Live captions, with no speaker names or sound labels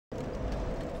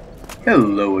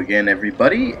Hello again,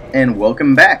 everybody, and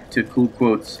welcome back to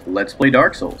CoolKvothe's Let's Play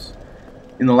Dark Souls.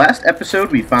 In the last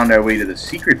episode, we found our way to the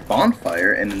secret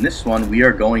bonfire, and in this one, we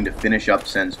are going to finish up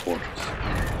Sen's Fortress.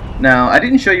 Now, I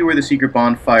didn't show you where the secret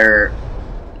bonfire,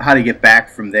 how to get back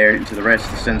from there into the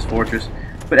rest of Sen's Fortress,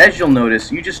 but as you'll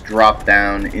notice, you just drop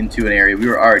down into an area we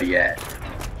were already at,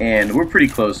 and we're pretty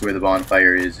close to where the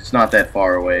bonfire is. It's not that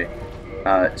far away.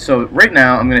 So right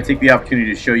now I'm going to take the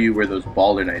opportunity to show you where those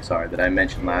Balder Knights are that I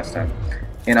mentioned last time.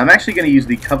 And I'm actually going to use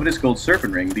the Covetous Gold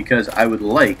Serpent Ring because I would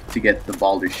like to get the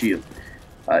Balder Shield.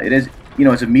 It is,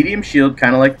 it's a medium shield,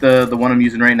 kind of like the one I'm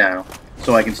using right now,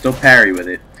 so I can still parry with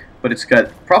it. But it's got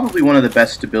probably one of the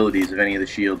best stabilities of any of the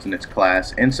shields in its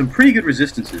class, and some pretty good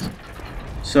resistances.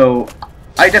 So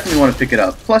I definitely want to pick it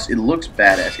up. Plus, it looks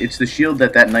badass. It's the shield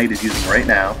that knight is using right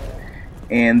now.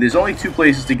 And there's only two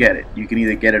places to get it. You can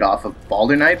either get it off of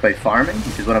Balder Knight by farming,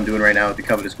 which is what I'm doing right now with the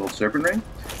Covetous Gold Serpent Ring,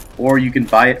 or you can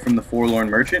buy it from the Forlorn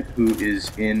Merchant, who is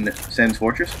in Sen's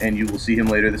Fortress, and you will see him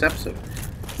later this episode.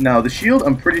 Now, the shield,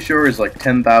 I'm pretty sure, is like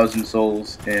 10,000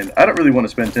 souls, and I don't really want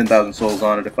to spend 10,000 souls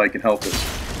on it if I can help it.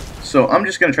 So I'm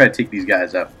just going to try to take these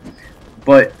guys out.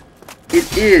 But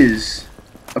it is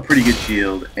a pretty good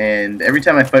shield, and every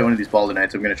time I fight one of these Balder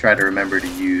Knights, I'm going to try to remember to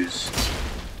use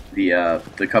the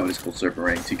Covetous Gold Serpent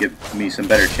Ring to give me some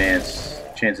better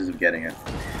chances of getting it.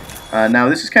 Now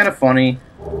this is kind of funny.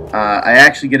 I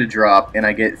actually get a drop and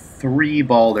I get 3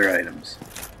 Balder items,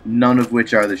 none of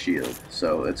which are the shield,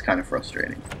 so it's kind of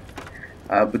frustrating.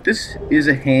 But this is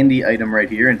a handy item right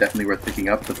here and definitely worth picking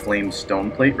up, the Flame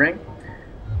Stone Plate Ring.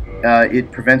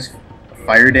 It prevents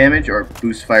fire damage or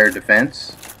boosts fire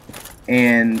defense,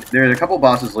 and there's a couple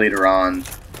bosses later on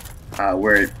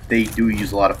where they do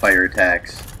use a lot of fire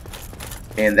attacks,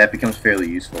 and that becomes fairly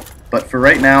useful. But for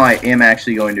right now, I am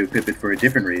actually going to equip it for a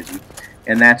different reason,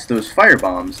 and that's those fire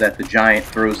bombs that the giant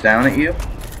throws down at you.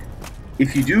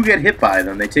 If you do get hit by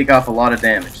them, they take off a lot of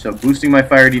damage, so boosting my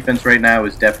fire defense right now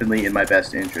is definitely in my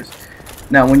best interest.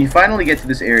 Now, when you finally get to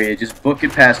this area, just book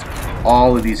it past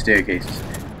all of these staircases,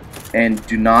 and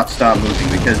do not stop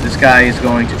moving, because this guy is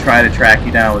going to try to track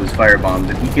you down with his fire bombs,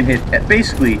 and he can hit at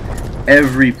basically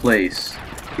every place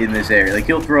in this area. Like,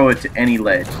 he'll throw it to any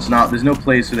ledge. There's no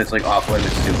place that's like off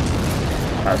limits to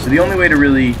him. So the only way to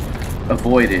really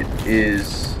avoid it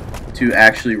is to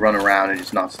actually run around and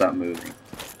just not stop moving.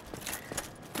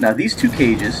 Now these 2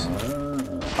 cages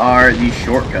are the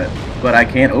shortcut, but I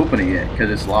can't open it yet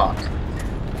because it's locked.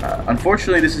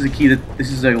 Unfortunately, this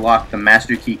is a lock the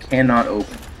master key cannot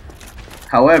open.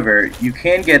 However, you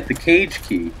can get the cage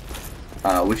key,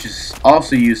 which is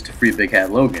also used to free Big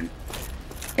Hat Logan,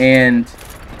 and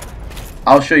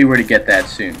I'll show you where to get that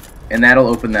soon, and that'll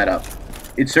open that up.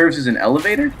 It serves as an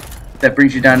elevator that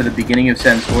brings you down to the beginning of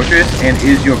Sen's Fortress and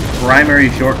is your primary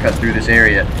shortcut through this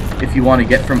area if you want to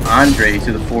get from Andre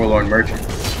to the Forlorn Merchant,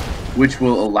 which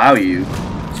will allow you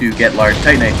to get large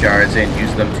Titanite shards and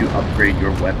use them to upgrade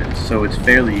your weapons, so it's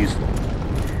fairly useful.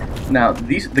 Now,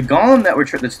 the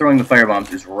golem that's throwing the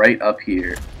firebombs is right up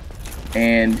here,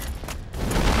 and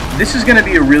this is going to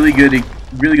be a really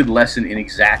good lesson in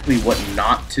exactly what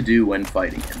not to do when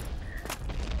fighting him.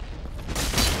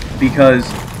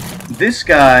 Because this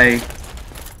guy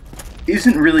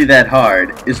isn't really that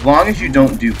hard as long as you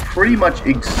don't do pretty much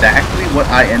exactly what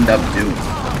I end up doing,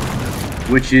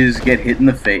 which is get hit in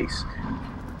the face.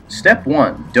 Step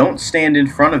 1, don't stand in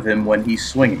front of him when he's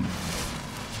swinging.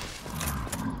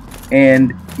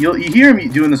 And you hear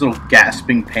him doing this little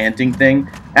gasping, panting thing.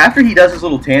 After he does his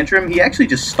little tantrum, he actually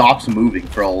just stops moving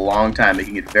for a long time,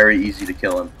 making it very easy to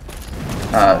kill him.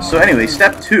 So anyway,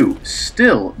 step 2,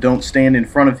 still don't stand in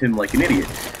front of him like an idiot.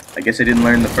 I guess I didn't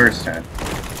learn the first time.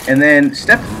 And then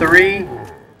step 3,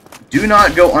 do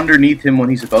not go underneath him when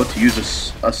he's about to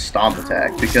use a stomp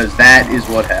attack, because that is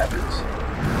what happens.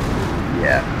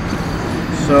 Yeah.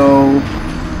 So,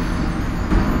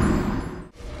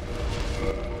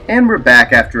 and we're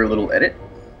back after a little edit,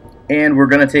 and we're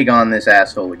gonna take on this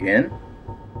asshole again.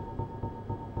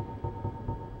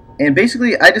 And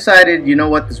basically, I decided, you know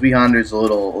what, this Weehonder's a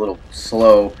little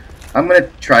slow. I'm gonna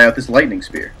try out this lightning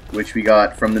spear, which we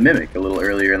got from the Mimic a little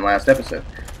earlier in the last episode.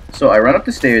 So I run up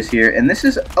the stairs here, and this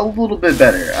is a little bit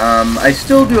better. I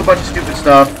still do a bunch of stupid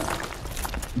stuff,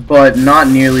 but not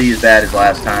nearly as bad as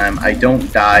last time. I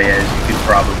don't die, as you can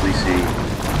probably see.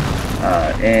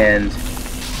 And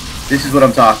this is what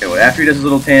I'm talking about. After he does his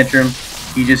little tantrum,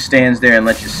 he just stands there and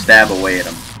lets you stab away at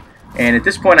him. And at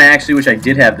this point, I actually wish I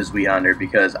did have this Weehonder,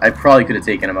 because I probably could have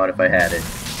taken him out if I had it.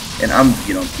 And I'm,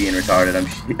 being retarded.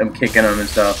 I'm kicking him and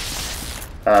stuff.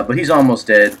 But he's almost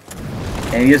dead.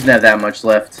 And he doesn't have that much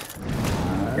left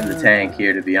in the tank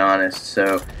here, to be honest.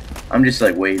 So I'm just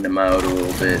like waiting him out a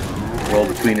little bit. roll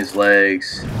between his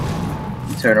legs,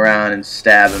 and turn around and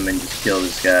stab him and just kill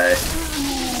this guy.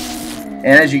 And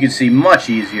as you can see, much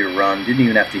easier run, didn't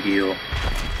even have to heal.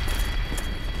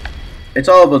 It's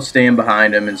all about staying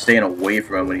behind him and staying away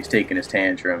from him when he's taking his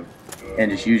tantrum,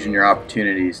 and just using your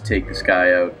opportunities to take this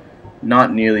guy out.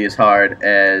 Not nearly as hard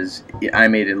as I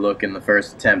made it look in the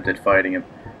first attempt at fighting him.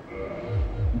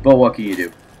 But what can you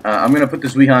do? I'm going to put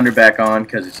this Weehonder back on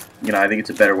because it's, I think it's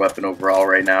a better weapon overall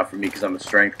right now for me because I'm a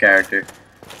strength character.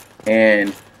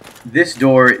 And this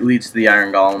door leads to the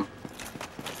Iron Golem.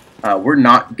 We're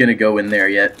not going to go in there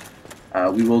yet.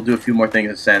 We will do a few more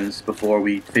things at Sens before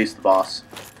we face the boss.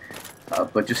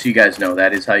 But just so you guys know,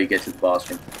 that is how you get to the boss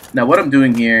room. Now what I'm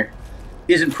doing here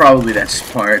isn't probably that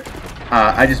smart.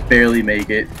 I just barely make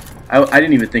it. I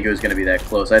didn't even think it was going to be that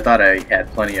close. I thought I had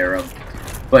plenty of room.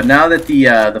 But now that the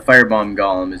Firebomb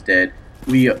Golem is dead,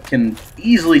 we can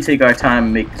easily take our time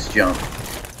and make this jump.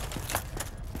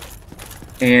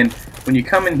 And when you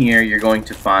come in here, you're going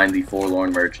to find the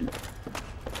Forlorn Merchant.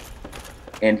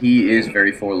 And he is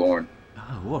very forlorn.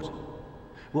 Ah, what?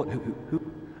 What?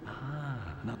 Who?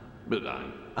 Ah, no. But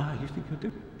you think you're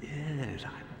different? Yes,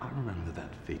 I remember that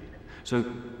feat. So...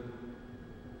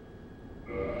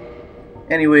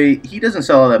 Anyway, he doesn't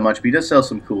sell all that much, but he does sell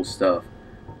some cool stuff.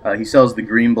 He sells the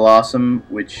Green Blossom,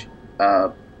 which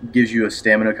gives you a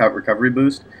stamina recovery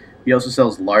boost. He also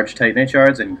sells large Titanite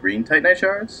shards and green Titanite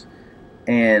shards,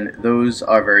 and those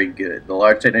are very good. The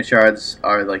large Titanite shards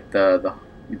are like the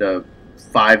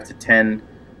 5 to 10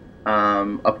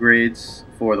 upgrades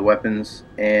for the weapons,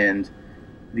 and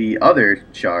the other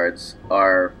shards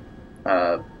are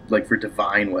like for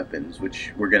divine weapons,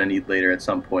 which we're gonna need later at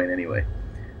some point anyway.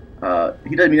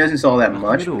 He doesn't sell that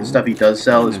much, but the stuff he does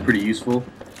sell is pretty useful.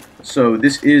 So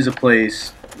this is a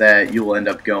place that you'll end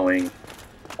up going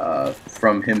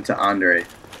from him to Andre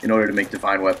in order to make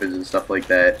divine weapons and stuff like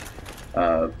that.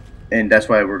 And that's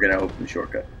why we're going to open the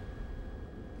shortcut.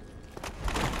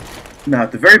 Now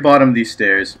at the very bottom of these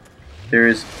stairs, there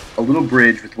is a little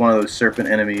bridge with one of those serpent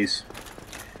enemies.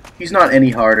 He's not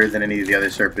any harder than any of the other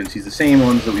serpents. He's the same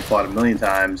ones that we fought a million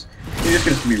times. You're just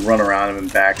going to be run around him and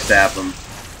backstab him.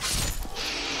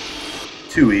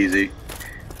 Too easy.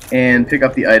 And pick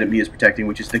up the item he is protecting,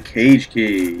 which is the cage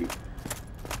key.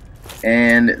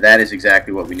 And that is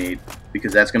exactly what we need,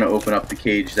 because that's going to open up the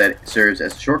cage that serves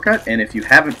as a shortcut. And if you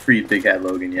haven't freed Big Hat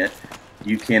Logan yet,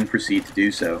 you can proceed to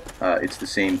do so. It's the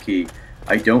same key.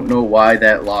 I don't know why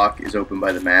that lock is opened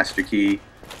by the master key,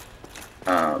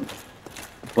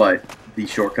 but the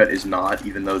shortcut is not,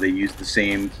 even though they use the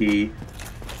same key.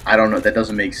 I don't know, that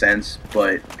doesn't make sense,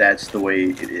 but that's the way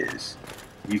it is.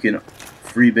 You can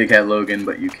free Big Hat Logan,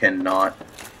 but you cannot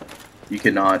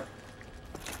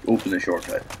open the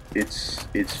shortcut. It's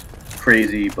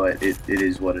crazy, but it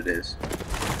is what it is.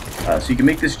 So you can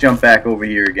make this jump back over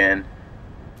here again,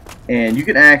 and you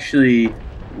can actually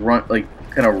run, like,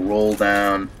 kind of roll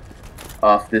down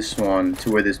off this one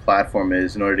to where this platform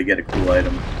is in order to get a cool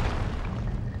item.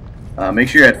 Make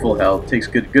sure you're at full health. Takes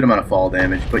good amount of fall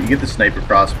damage, but you get the sniper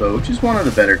crossbow, which is one of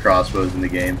the better crossbows in the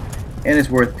game, and it's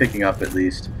worth picking up at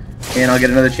least. And I'll get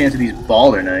another chance at these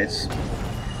Balder Knights.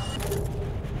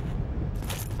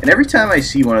 And every time I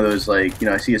see one of those, like,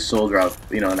 I see a soul drop,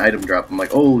 an item drop, I'm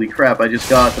like, holy crap, I just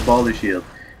got the Balder Shield.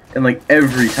 And, like,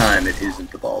 every time it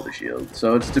isn't the Balder Shield.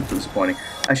 So it's disappointing.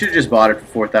 I should have just bought it for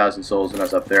 4,000 souls when I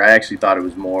was up there. I actually thought it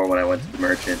was more when I went to the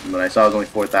merchant. And when I saw it was only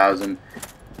 4,000,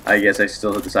 I guess I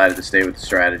still decided to stay with the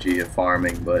strategy of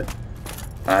farming. But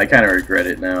I kind of regret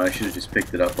it now. I should have just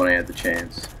picked it up when I had the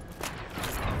chance.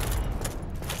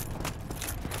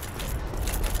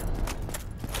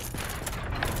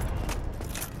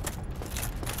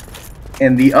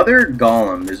 And the other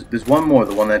golem, there's one more,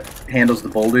 the one that handles the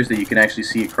boulders that you can actually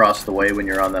see across the way when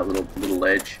you're on that little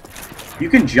ledge. You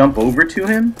can jump over to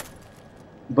him,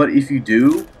 but if you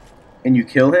do, and you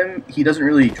kill him, he doesn't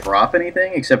really drop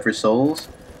anything except for souls.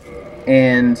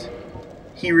 And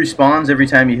he respawns every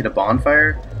time you hit a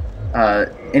bonfire.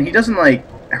 And he doesn't, like,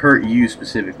 hurt you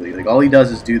specifically. Like, all he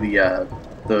does is do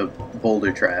the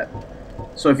boulder trap.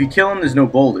 So if you kill him, there's no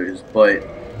boulders, but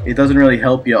it doesn't really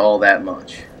help you all that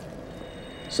much.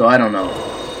 So I don't know.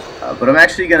 But I'm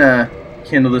actually going to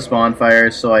kindle this bonfire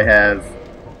so I have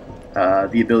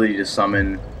the ability to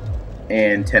summon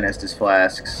and 10 Estus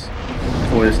Flasks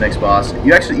for this next boss.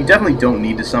 You definitely don't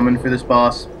need to summon for this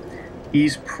boss.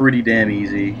 He's pretty damn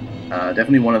easy.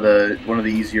 Definitely one of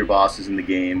the easier bosses in the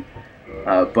game.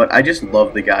 But I just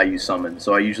love the guy you summon,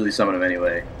 so I usually summon him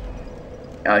anyway.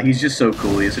 He's just so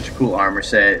cool. He has such a cool armor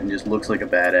set and just looks like a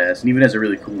badass, and even has a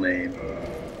really cool name.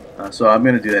 So I'm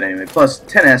going to do that anyway. Plus,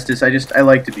 10 Estus, I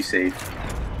like to be safe.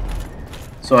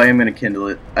 So I am going to kindle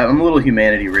it. I'm a little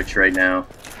humanity rich right now,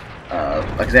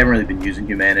 because I haven't really been using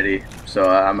humanity, so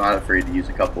I'm not afraid to use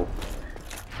a couple.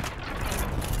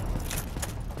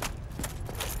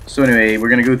 So anyway, we're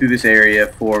going to go through this area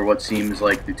for what seems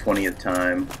like the 20th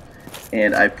time,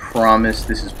 and I promise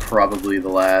this is probably the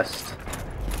last.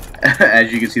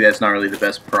 As you can see, that's not really the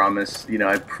best promise. You know,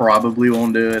 I probably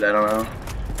won't do it, I don't know.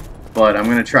 But I'm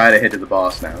going to try to hit to the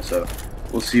boss now, so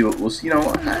we'll see what we'll see. You know,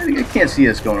 I can't see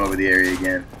us going over the area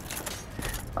again.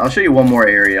 I'll show you one more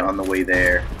area on the way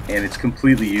there, and it's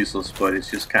completely useless, but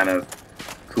it's just kind of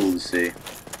cool to see.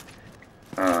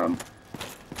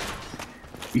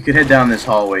 You could head down this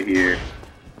hallway here,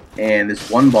 and this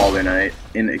one Balder Knight,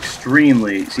 in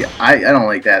extremely... See, I don't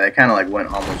like that. That kind of like went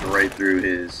almost right through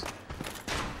his...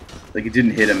 Like, it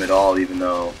didn't hit him at all, even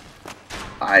though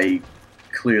I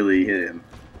clearly hit him.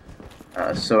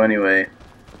 So anyway,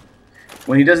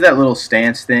 when he does that little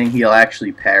stance thing, he'll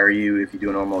actually parry you if you do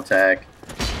a normal attack.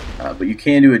 But you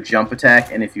can do a jump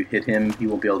attack, and if you hit him, he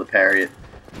won't be able to parry it.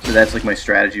 So that's like my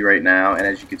strategy right now, and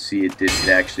as you can see, it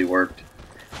actually worked.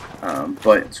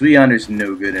 But Suionder's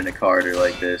no good in a corridor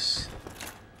like this.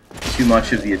 Too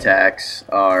much of the attacks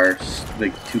are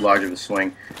like too large of a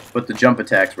swing, but the jump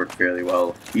attacks work fairly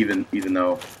well, even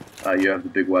though you have the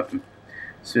big weapon.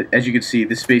 So as you can see,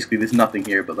 there's nothing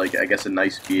here, but like I guess a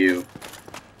nice view.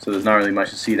 So there's not really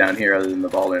much to see down here other than the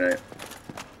Balder Knight.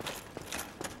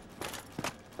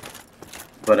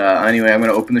 But anyway, I'm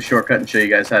going to open the shortcut and show you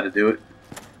guys how to do it.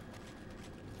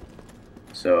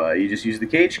 So you just use the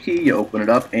cage key, you open it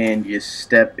up, and you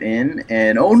step in,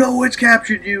 and oh no, it's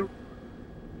captured you!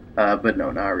 But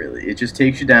no, not really. It just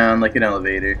takes you down like an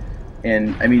elevator.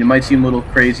 And I mean, it might seem a little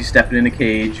crazy stepping in a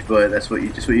cage, but that's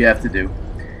just what you have to do.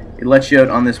 It lets you out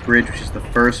on this bridge, which is the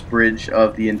first bridge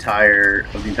of the entire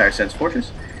Sense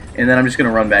Fortress. And then I'm just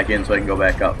gonna run back in so I can go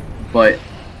back up. But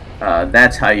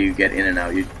that's how you get in and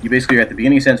out. You basically are at the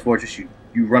beginning of Sense Fortress. You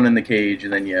run in the cage,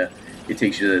 and then it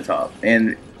takes you to the top.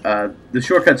 And the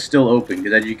shortcut's still open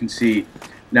because, as you can see,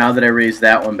 now that I raised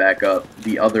that one back up,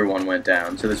 the other one went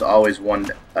down. So there's always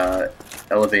one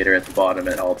elevator at the bottom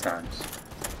at all times.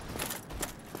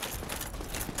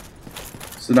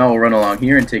 So now we'll run along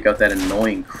here and take out that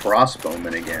annoying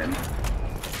crossbowman again.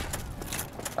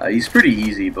 He's pretty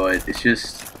easy, but it's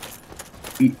just...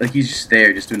 he's just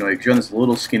there just to annoy you, because you're on this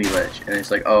little skinny ledge, and it's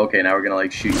like, oh, okay, now we're gonna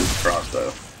like shoot you with a crossbow.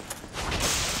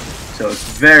 So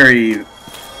it's very...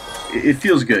 It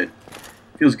feels good.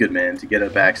 It feels good, man, to get a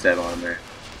backstab on there.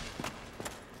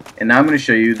 And now I'm going to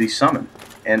show you the summon.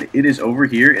 And it is over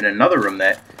here in another room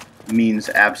that means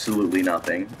absolutely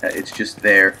nothing. It's just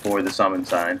there for the summon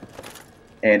sign.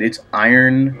 And it's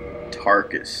Iron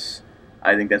Tarkus.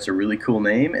 I think that's a really cool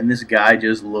name, and this guy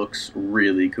just looks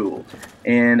really cool.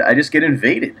 And I just get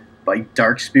invaded by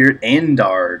Dark Spirit and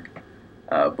Darg.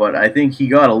 But I think he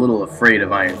got a little afraid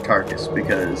of Iron Tarkus,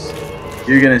 because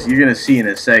you're gonna see in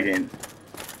a second.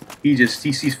 He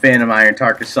sees Phantom Iron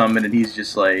Tarkus summon, and he's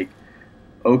just like,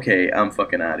 okay, I'm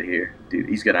fucking out of here, dude.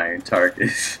 He's got Iron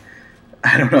Tarkus.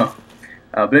 I don't know.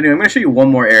 But anyway, I'm gonna show you one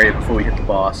more area before we hit the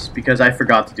boss, because I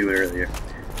forgot to do it earlier.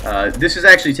 This is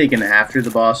actually taken after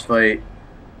the boss fight,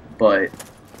 but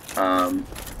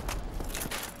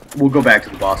we'll go back to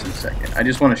the boss in a second. I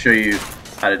just want to show you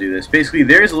how to do this. Basically,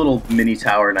 there is a little mini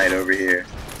tower knight over here,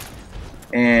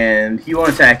 and he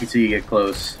won't attack you till you get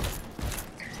close.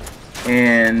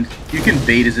 And you can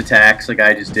bait his attacks like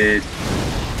I just did,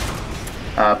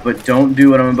 but don't do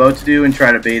what I'm about to do and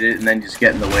try to bait it and then just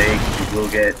get in the way, because you will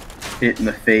get hit in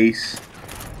the face.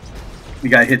 The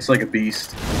guy hits like a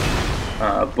beast.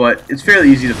 But it's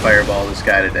fairly easy to fireball this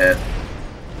guy to death.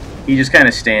 He just kind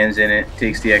of stands in it,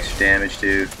 takes the extra damage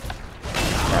too.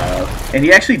 And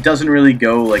he actually doesn't really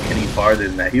go like any farther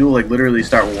than that. He will like literally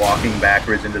start walking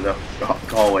backwards into the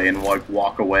hallway and like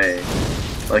walk away.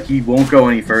 Like he won't go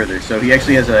any further. So he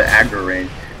actually has an aggro range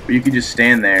where you can just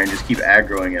stand there and just keep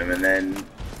aggroing him, and then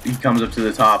he comes up to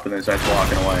the top and then starts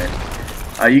walking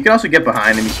away. You can also get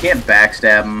behind him. You can't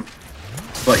backstab him,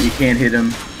 but you can hit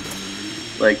him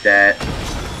like that.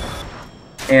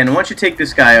 And once you take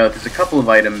this guy out, there's a couple of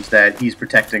items that he's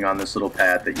protecting on this little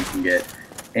path that you can get,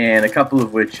 and a couple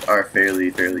of which are fairly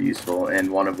useful,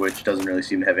 and one of which doesn't really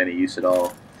seem to have any use at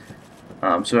all.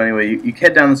 So anyway, you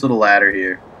head down this little ladder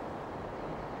here,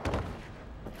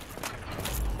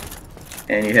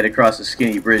 and you head across a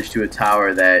skinny bridge to a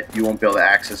tower that you won't be able to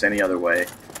access any other way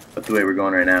but the way we're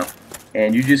going right now.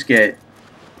 And you just get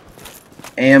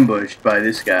ambushed by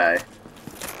this guy.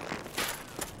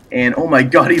 And oh my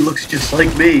god, he looks just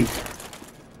like me!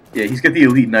 Yeah, he's got the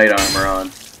Elite Knight armor on.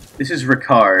 This is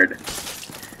Ricard.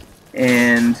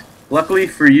 And luckily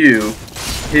for you,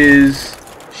 his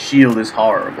shield is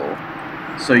horrible,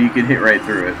 so you can hit right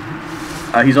through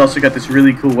it. He's also got this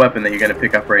really cool weapon that you're going to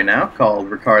pick up right now called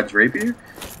Ricard's Rapier.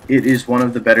 It is one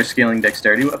of the better scaling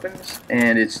dexterity weapons,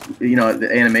 and it's, you know,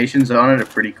 the animations on it are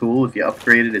pretty cool. If you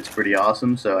upgrade it, it's pretty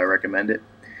awesome, so I recommend it.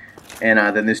 And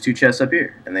then there's 2 chests up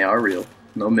here, and they are real,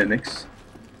 no mimics.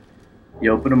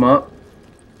 You open them up,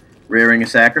 Rearing a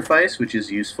Sacrifice, which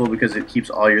is useful because it keeps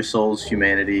all your souls,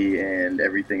 humanity, and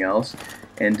everything else,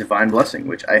 and Divine Blessing,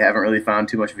 which I haven't really found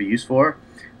too much of a use for.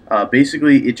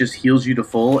 Basically, it just heals you to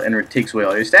full and it takes away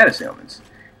all your status ailments.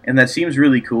 And that seems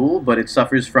really cool, but it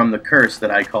suffers from the curse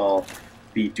that I call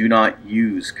the do not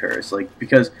use curse. Like,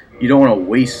 because you don't want to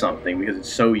waste something because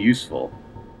it's so useful.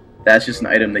 That's just an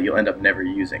item that you'll end up never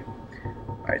using.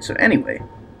 Alright, so anyway,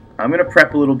 I'm going to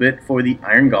prep a little bit for the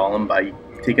Iron Golem by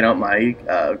taking out my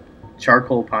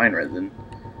charcoal pine resin.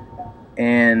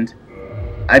 And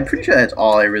I'm pretty sure that's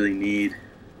all I really need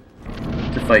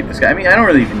to fight this guy. I mean, I don't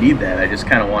really even need that. I just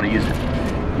kind of want to use it.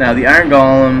 Now, the Iron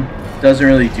Golem doesn't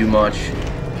really do much.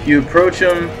 You approach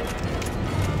him,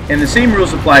 and the same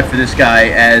rules apply for this guy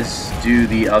as do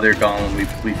the other golem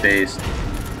we faced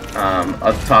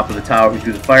at the top of the tower who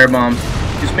threw the firebombs.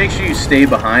 Just make sure you stay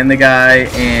behind the guy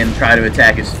and try to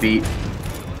attack his feet.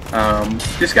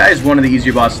 This guy is one of the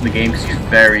easier bosses in the game because he's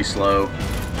very slow.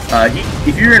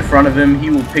 If you're in front of him, he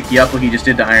will pick you up like he just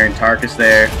did to Iron Tarkus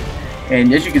there.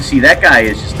 And as you can see, that guy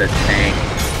is just a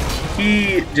tank.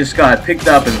 He just got picked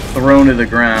up and thrown to the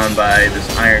ground by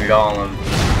this Iron Golem,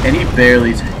 and he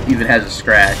barely even has a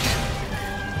scratch.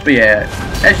 But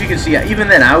yeah, as you can see, even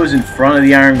then I was in front of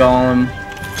the Iron Golem,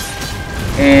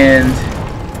 and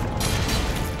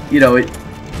you know,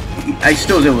 I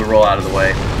still was able to roll out of the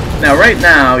way. Now, right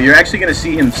now, you're actually going to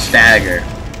see him stagger,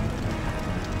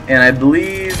 and I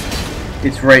believe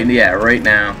it's right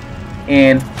now.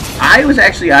 And I was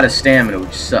actually out of stamina,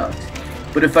 which sucked.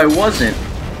 But if I wasn't,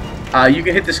 you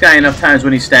can hit this guy enough times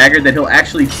when he's staggered that he'll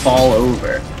actually fall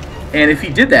over. And if he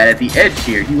did that at the edge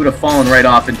here, he would have fallen right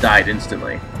off and died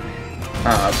instantly.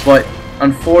 But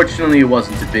unfortunately, it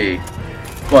wasn't to be.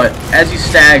 But as he's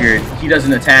staggered, he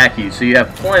doesn't attack you, so you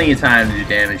have plenty of time to do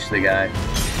damage to the guy.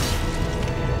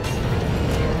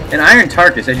 And Iron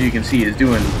Tarkus, as you can see, is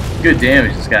doing good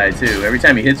damage to this guy too. Every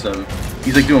time he hits him,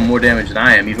 he's like doing more damage than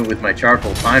I am, even with my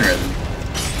charcoal pine resin.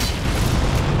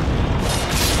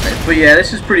 Right, but yeah,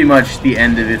 this is pretty much the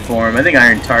end of it for him. I think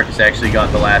Iron Tarkus actually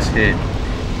got the last hit.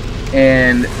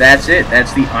 And that's it.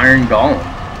 That's the Iron Golem.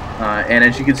 And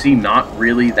as you can see, not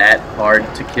really that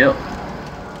hard to kill.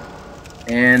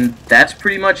 And that's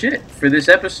pretty much it for this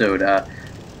episode.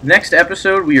 Next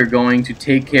episode, we are going to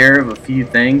take care of a few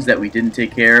things that we didn't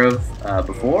take care of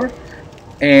before.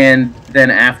 And then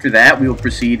after that, we will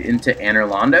proceed into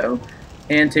Anorlando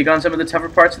and take on some of the tougher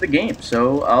parts of the game.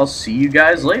 So I'll see you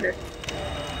guys later.